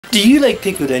Do you like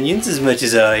pickled onions as much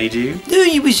as I do?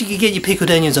 Don't you wish you could get your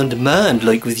pickled onions on demand,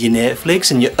 like with your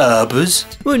Netflix and your Urbers?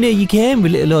 Well, now you can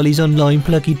with Little Ollie's online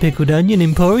plucky pickled onion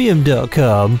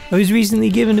emporium.com. I was recently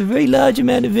given a very large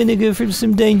amount of vinegar from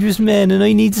some dangerous men and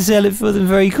I need to sell it for them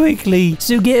very quickly.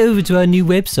 So get over to our new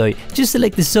website, just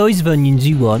select the size of onions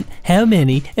you want, how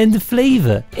many, and the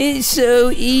flavour. It's so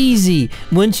easy.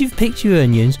 Once you've picked your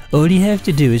onions, all you have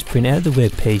to do is print out the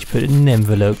web page, put it in an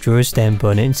envelope, draw a stamp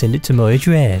on it and send it to my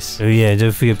address. Oh yeah,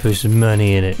 don't forget to put some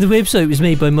money in it. The website was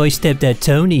made by my stepdad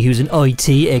Tony, who's an IT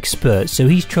expert, so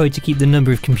he's tried to keep the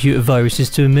number of computer viruses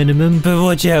to a minimum, but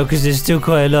watch out because there's still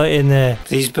quite a lot in there.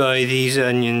 Please buy these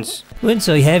onions. Once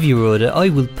I have your order, I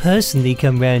will personally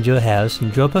come round your house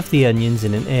and drop off the onions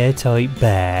in an airtight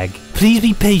bag. Please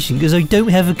be patient because I don't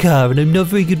have a car and I'm not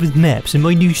very good with maps and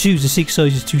my new shoes are 6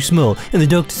 sizes too small and the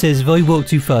doctor says if I walk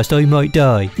too fast I might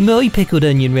die. My pickled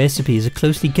onion recipe is a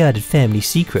closely guarded family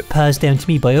secret passed down to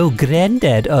me by old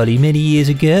Grandad Ollie many years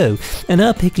ago, and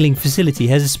our pickling facility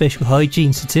has a special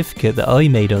hygiene certificate that I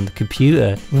made on the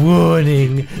computer.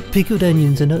 Warning! Pickled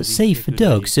onions are not safe for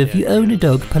dogs, so if you own a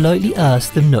dog, politely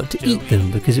ask them not to eat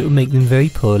them because it will make them very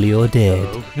poorly or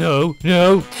dead. No.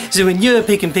 So when you're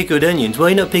picking pickled onions,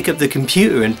 why not pick up the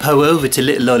computer and pow over to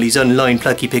Little Ollie's online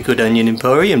plucky pickled onion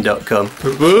emporium.com.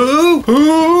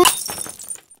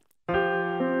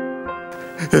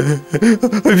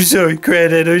 I'm sorry,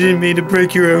 Granddad, I didn't mean to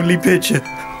break your only picture.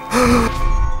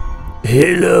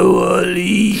 Hello,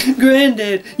 Ollie.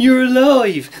 Granddad, you're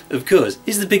alive! Of course,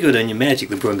 it's the pickled onion magic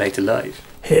that brought him back to life.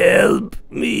 Help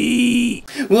me.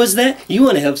 What's that? You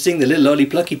want to help sing the Little Ollie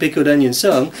plucky pickled onion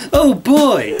song? Oh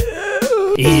boy!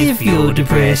 If you're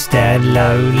depressed and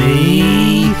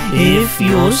lonely, if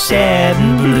you're sad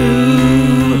and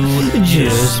blue,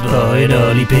 just buy an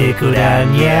Ollie pickled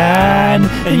onion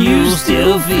and you'll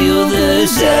still feel the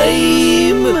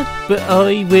same. But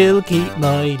I will keep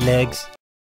my legs.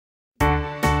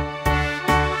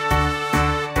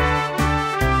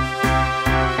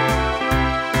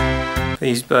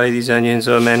 Please buy these onions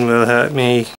or men will hurt me.